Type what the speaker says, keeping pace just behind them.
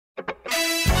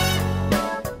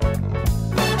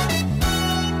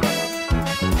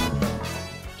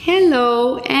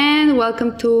Hello and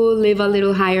welcome to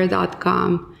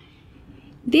livealittlehigher.com.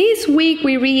 This week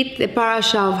we read the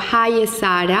parasha of Haye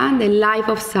Sarah, the life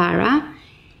of Sarah,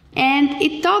 and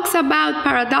it talks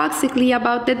paradoxically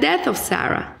about the death of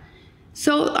Sarah.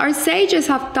 So our sages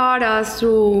have taught us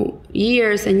through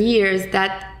years and years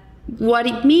that what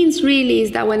it means really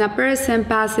is that when a person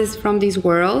passes from this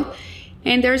world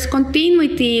and there's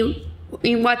continuity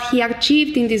in what he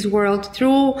achieved in this world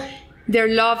through their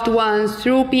loved ones,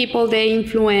 through people they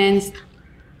influenced,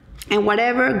 and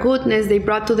whatever goodness they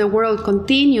brought to the world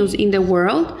continues in the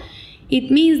world, it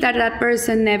means that that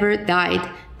person never died.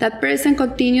 That person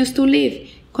continues to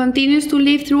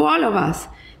live through all of us.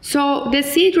 So the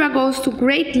Sidra goes to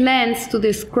great lengths to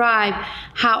describe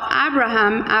how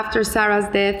Abraham, after Sarah's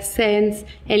death, sends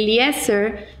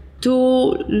Eliezer to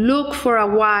look for a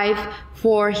wife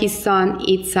for his son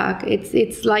Isaac.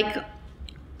 It's like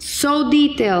so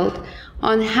detailed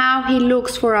on how he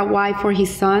looks for a wife for his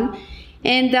son.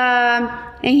 And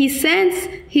he sends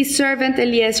his servant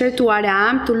Eliezer to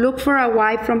Aram to look for a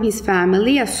wife from his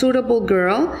family, a suitable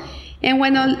girl. And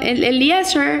when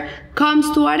Eliezer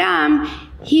comes to Aram,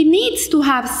 he needs to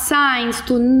have signs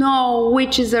to know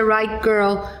which is the right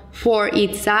girl for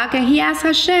Isaac. And he asks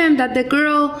Hashem that the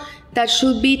girl that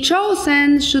should be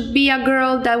chosen should be a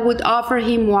girl that would offer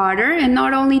him water, and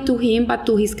not only to him, but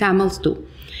to his camels too.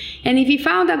 And if he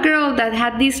found a girl that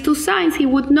had these two signs, he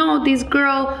would know this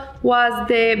girl was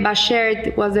the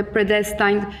Bashert, was the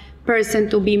predestined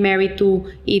person to be married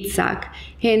to Isaac.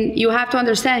 And you have to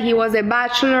understand, he was a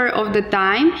bachelor of the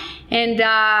time,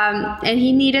 and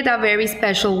he needed a very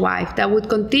special wife that would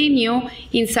continue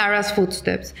in Sarah's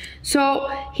footsteps.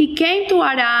 So he came to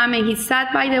Aram and he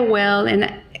sat by the well,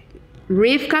 and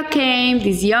Rivka came,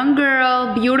 this young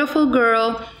girl, beautiful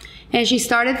girl, and she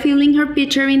started filling her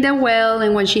pitcher in the well.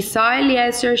 And when she saw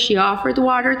Eliezer, she offered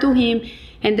water to him.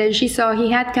 And then she saw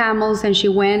he had camels, and she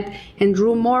went and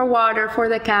drew more water for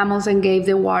the camels and gave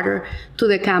the water to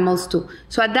the camels too.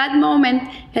 So at that moment,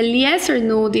 Eliezer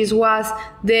knew this was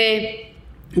the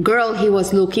girl he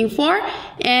was looking for.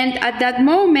 And at that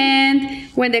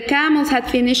moment, when the camels had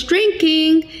finished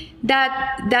drinking,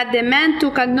 that the man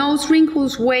took a nose ring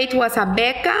whose weight was a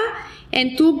beka,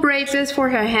 and 2 bracelets for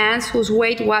her hands whose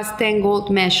weight was 10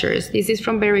 gold measures. This is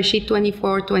from Bereshit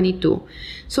 24:22.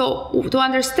 So to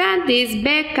understand this,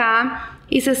 beka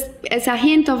is a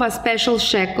hint of a special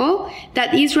shekel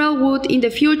that Israel would in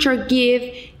the future give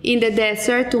in the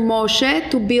desert to Moshe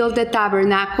to build the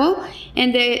tabernacle.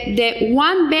 And the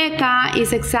 1 beka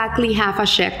is exactly half a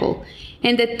shekel.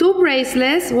 And the 2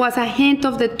 bracelets was a hint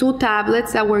of the 2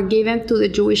 tablets that were given to the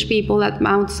Jewish people at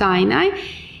Mount Sinai,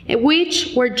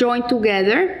 which were joined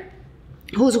together,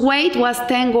 whose weight was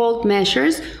 10 gold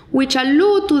measures, which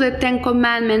allude to the 10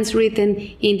 commandments written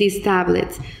in these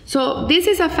tablets. So this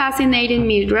is a fascinating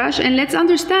midrash, and let's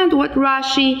understand what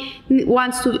Rashi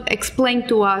wants to explain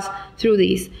to us through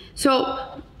this. So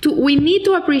we need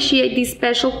to appreciate these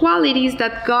special qualities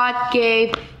that God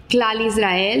gave Klal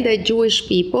Israel, the Jewish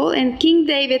people. And King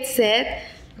David said,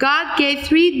 God gave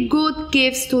 3 good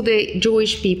gifts to the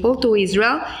Jewish people, to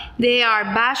Israel. They are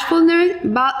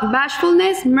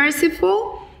bashfulness,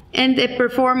 merciful, and the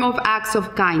perform of acts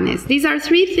of kindness. These are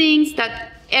 3 things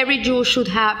that every Jew should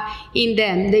have in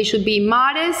them. They should be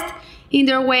modest in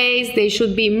their ways, they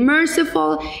should be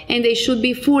merciful, and they should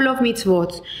be full of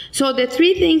mitzvot. So the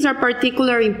 3 things are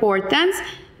particular importance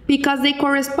because they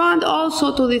correspond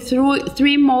also to the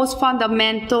 3 most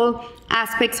fundamental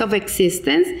aspects of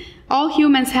existence. All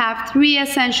humans have 3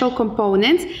 essential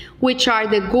components, which are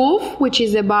the guf, which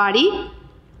is the body.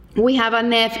 We have a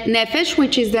nefesh,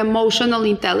 which is the emotional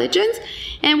intelligence.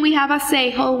 And we have a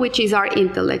seichel, which is our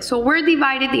intellect. So we're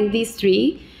divided in these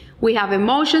 3. We have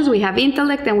emotions, we have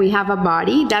intellect, and we have a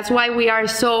body. That's why we are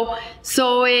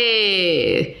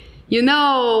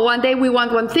one day we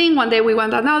want one thing, one day we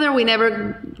want another. We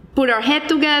never put our head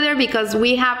together because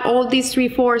we have all these 3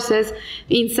 forces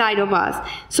inside of us.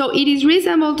 So it is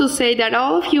reasonable to say that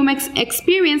all of human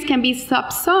experience can be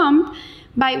subsumed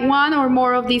by one or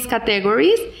more of these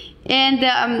categories, and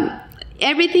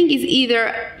everything is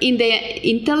either in the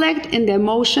intellect, in the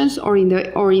emotions, or in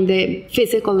the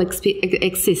physical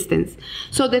existence.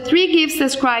 So the 3 gifts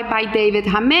described by David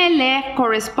HaMelech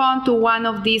correspond to one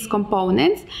of these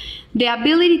components. The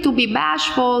ability to be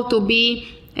bashful, to be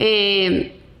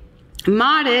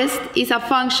modest, is a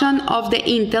function of the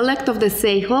intellect, of the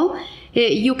seichel,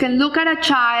 You can look at a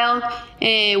child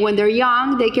when they're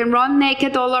young. They can run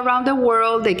naked all around the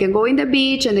world. They can go in the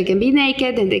beach and they can be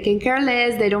naked and they can care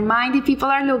less. They don't mind if people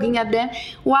are looking at them.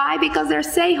 Why? Because their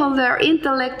seichel, their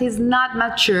intellect is not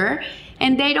mature,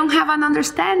 and they don't have an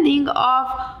understanding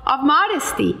of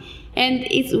modesty. And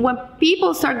it's when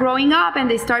people start growing up and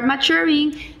they start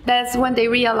maturing, that's when they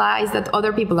realize that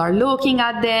other people are looking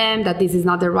at them, that this is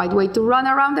not the right way to run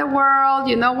around the world.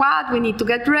 You know what? We need to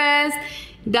get dressed.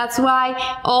 That's why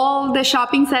all the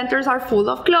shopping centers are full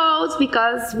of clothes,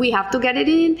 because we have to get it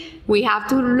in. We have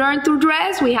to learn to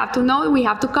dress. We have to know. We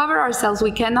have to cover ourselves.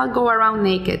 We cannot go around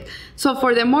naked. So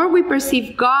for the more we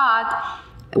perceive God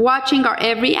watching our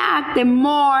every act, the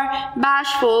more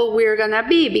bashful we're gonna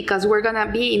be, because we're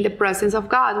gonna be in the presence of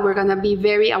God. We're gonna be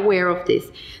very aware of this.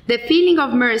 The feeling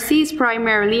of mercy is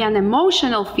primarily an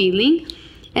emotional feeling,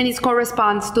 and it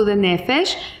corresponds to the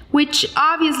nefesh, which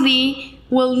obviously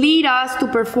will lead us to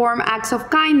perform acts of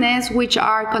kindness which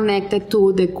are connected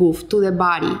to the guf, to the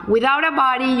body. Without a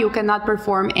body, you cannot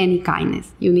perform any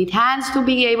kindness. You need hands to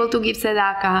be able to give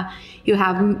tzedakah. You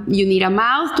need a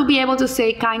mouth to be able to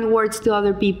say kind words to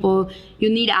other people. You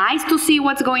need eyes to see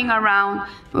what's going around,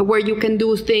 where you can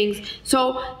do things.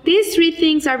 So these three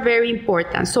things are very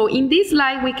important. So in this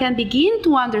light, we can begin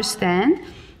to understand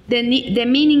the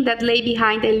meaning that lay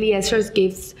behind Eliezer's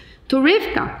gifts to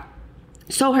Rivka.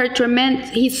 So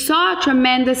he saw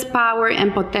tremendous power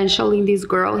and potential in this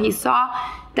girl. He saw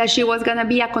that she was going to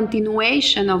be a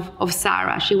continuation of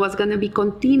Sarah. She was going to be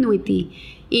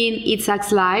continuity in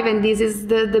Yitzhak's life. And this is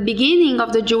the beginning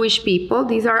of the Jewish people.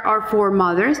 These are our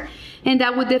foremothers. And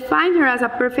that would define her as a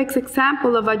perfect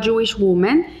example of a Jewish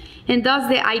woman, and thus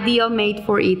the ideal mate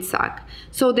for Yitzhak.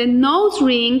 So the nose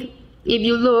ring, if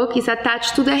you look, is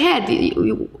attached to the head.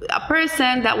 A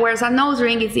person that wears a nose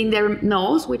ring is in their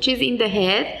nose, which is in the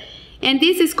head. And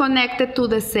this is connected to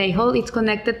the seichel. It's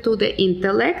connected to the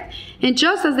intellect. And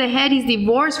just as the head is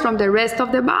divorced from the rest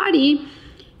of the body,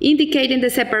 indicating the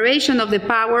separation of the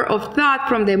power of thought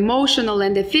from the emotional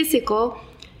and the physical,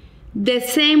 the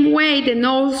same way the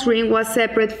nose ring was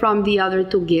separate from the other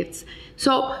two gifts.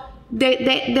 So the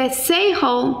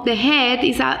seichel, the head,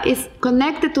 is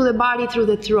connected to the body through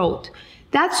the throat.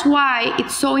 That's why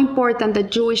it's so important that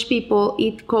Jewish people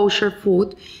eat kosher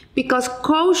food, because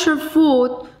kosher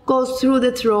food goes through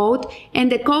the throat,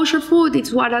 and the kosher food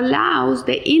is what allows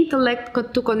the intellect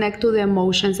to connect to the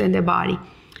emotions and the body.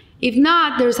 If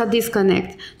not, there's a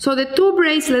disconnect. So the two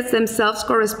bracelets themselves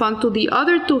correspond to the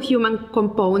other two human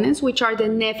components, which are the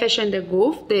nefesh and the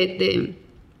guf, the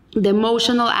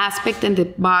emotional aspect and the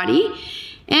body.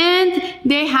 And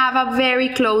they have a very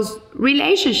close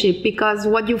relationship, because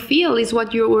what you feel is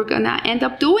what you're going to end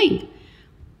up doing.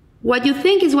 What you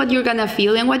think is what you're going to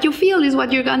feel, and what you feel is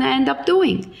what you're going to end up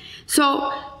doing.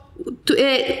 So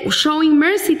showing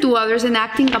mercy to others and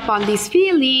acting upon this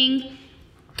feeling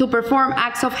to perform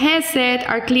acts of hesed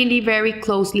are clearly very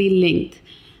closely linked.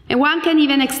 And one can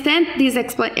even extend this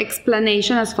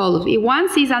explanation as follows. If one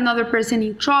sees another person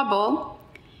in trouble,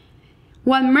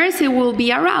 one mercy will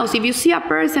be aroused. If you see a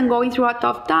person going through a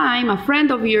tough time, a friend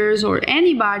of yours or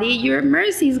anybody, your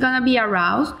mercy is going to be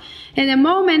aroused. And the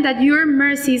moment that your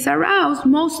mercy is aroused,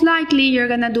 most likely you're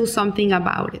going to do something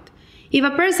about it. If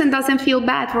a person doesn't feel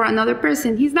bad for another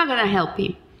person, he's not going to help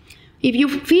him. If you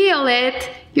feel it,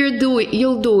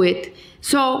 you'll do it.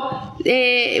 So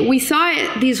we saw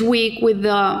it this week with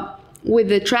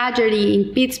the tragedy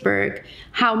in Pittsburgh,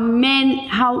 how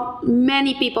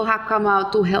many people have come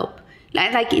out to help.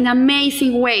 Like in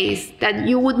amazing ways that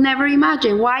you would never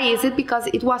imagine. Why is it? Because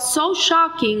it was so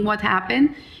shocking what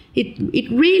happened.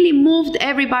 It really moved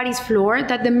everybody's floor,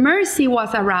 that the mercy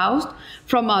was aroused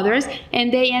from others,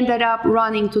 and they ended up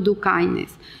running to do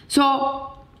kindness.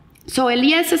 So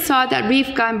Eliezer saw that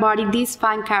Rivka embodied these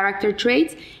fine character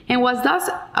traits, and was thus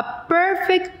a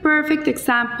perfect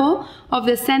example of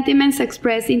the sentiments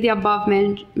expressed in the above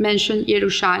mentioned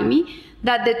Yerushalmi,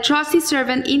 that the trusty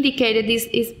servant indicated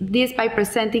this by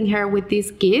presenting her with these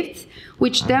gifts,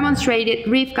 which demonstrated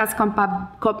Rivka's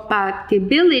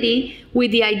compatibility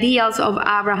with the ideals of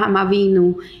Abraham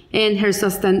Avinu and her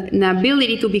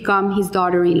sustainability to become his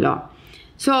daughter-in-law.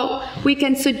 So we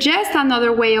can suggest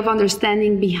another way of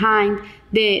understanding behind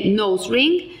the nose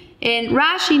ring. And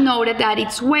Rashi noted that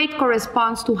its weight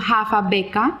corresponds to half a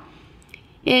beka.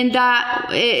 And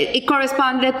it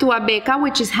corresponded to a beka,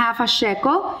 which is half a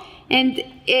shekel. And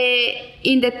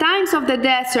in the times of the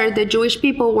desert, the Jewish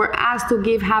people were asked to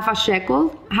give half a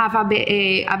shekel, half a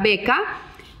beka,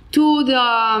 to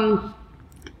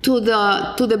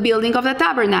the building of the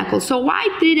tabernacle. So why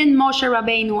didn't Moshe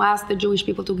Rabbeinu ask the Jewish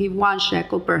people to give 1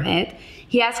 shekel per head?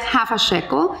 He asked half a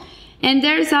shekel. And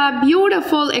there's a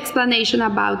beautiful explanation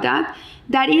about that.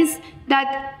 That is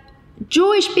that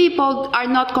Jewish people are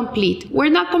not complete. We're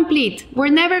not complete. We're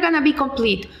never going to be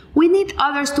complete. We need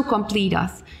others to complete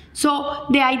us. So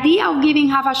the idea of giving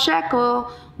half a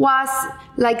shekel was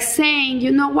like saying,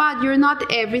 you know what, you're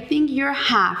not everything, you're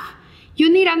half.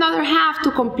 You need another half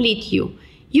to complete you.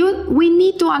 We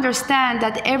need to understand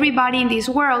that everybody in this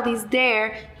world is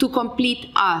there to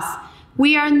complete us.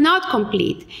 We are not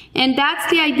complete. And that's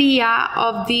the idea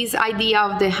of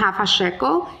the half a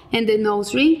shekel and the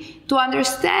nose ring, to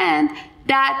understand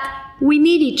that we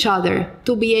need each other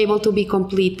to be able to be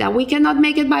complete, that we cannot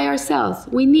make it by ourselves.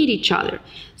 We need each other.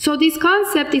 So this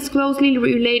concept is closely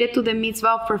related to the mitzvah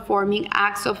of performing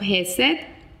acts of hesed.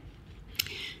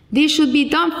 This should be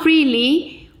done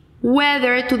freely,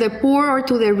 whether to the poor or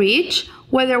to the rich,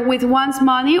 whether with one's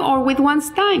money or with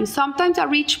one's time. Sometimes a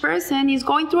rich person is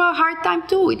going through a hard time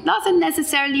too. It doesn't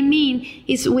necessarily mean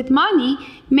it's with money.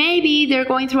 Maybe they're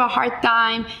going through a hard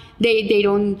time. They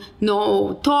don't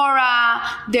know Torah.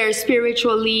 They're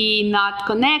spiritually not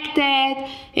connected.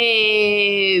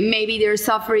 Maybe they're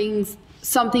suffering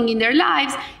something in their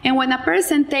lives. And when a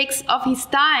person takes off his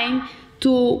time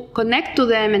to connect to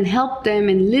them and help them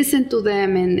and listen to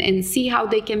them and see how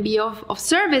they can be of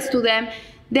service to them,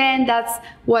 then that's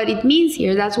what it means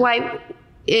here. That's why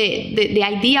the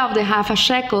idea of the half a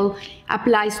shekel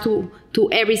applies to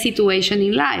every situation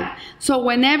in life. So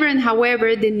whenever and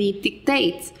however the need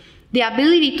dictates. The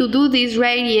ability to do this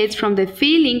radiates from the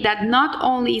feeling that not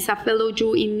only is a fellow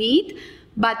Jew in need,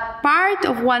 but part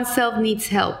of oneself needs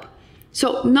help.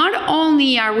 So not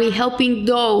only are we helping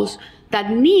those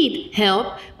that need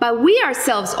help, but we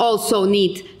ourselves also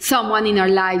need someone in our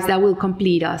lives that will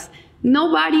complete us.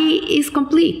 Nobody is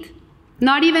complete.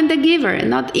 Not even the giver,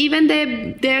 not even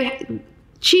the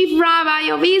chief rabbi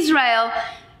of Israel.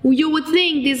 You would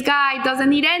think this guy doesn't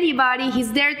need anybody,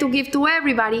 he's there to give to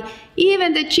everybody.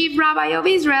 Even the chief rabbi of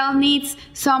Israel needs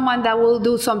someone that will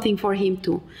do something for him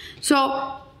too.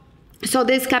 So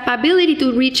this capability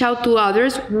to reach out to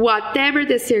others, whatever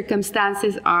the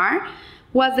circumstances are,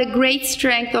 was the great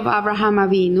strength of Abraham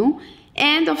Avinu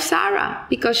and of Sarah,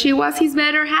 because she was his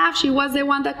better half. She was the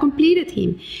one that completed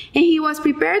him. And he was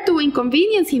prepared to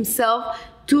inconvenience himself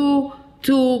to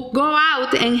go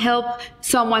out and help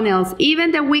someone else.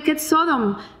 Even the wicked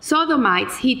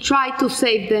Sodomites, he tried to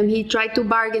save them. He tried to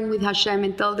bargain with Hashem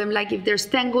and tell them, like, if there's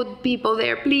 10 good people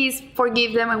there, please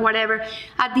forgive them and whatever.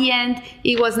 At the end,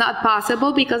 it was not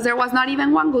possible because there was not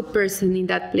even one good person in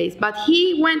that place. But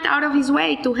he went out of his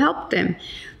way to help them.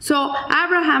 So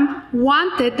Abraham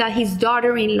wanted that his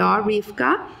daughter-in-law,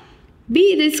 Rivka,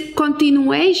 be this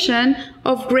continuation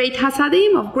of great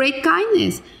hasadim, of great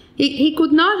kindness. He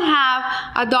could not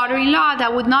have a daughter-in-law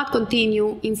that would not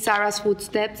continue in Sarah's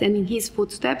footsteps and in his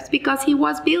footsteps, because he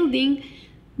was building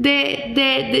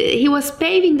he was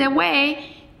paving the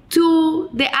way to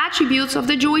the attributes of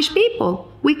the Jewish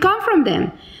people. We come from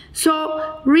them.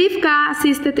 So Rivka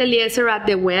assisted Eliezer at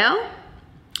the well,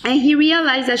 and he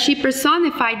realized that she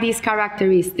personified these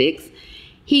characteristics.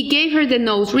 He gave her the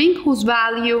nose ring, whose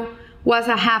value was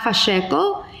a half a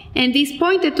shekel, and this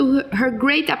pointed to her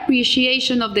great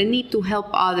appreciation of the need to help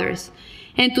others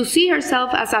and to see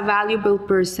herself as a valuable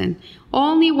person,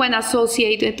 only when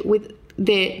associated with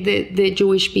the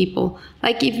Jewish people.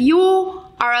 Like, if you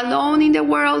are alone in the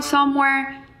world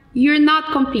somewhere, you're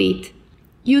not complete.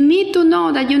 You need to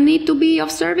know that you need to be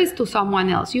of service to someone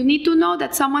else. You need to know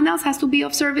that someone else has to be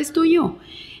of service to you.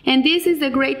 And this is the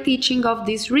great teaching of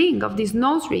this ring, of this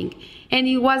nose ring. And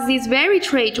it was this very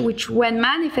trait which, when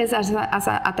manifest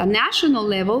at a national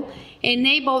level,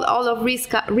 enabled all of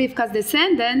Rivka's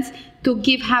descendants to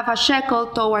give half a shekel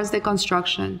towards the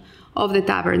construction of the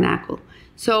tabernacle.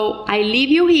 So I leave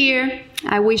you here.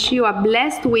 I wish you a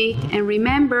blessed week, and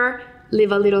remember,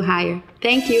 live a little higher.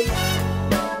 Thank you.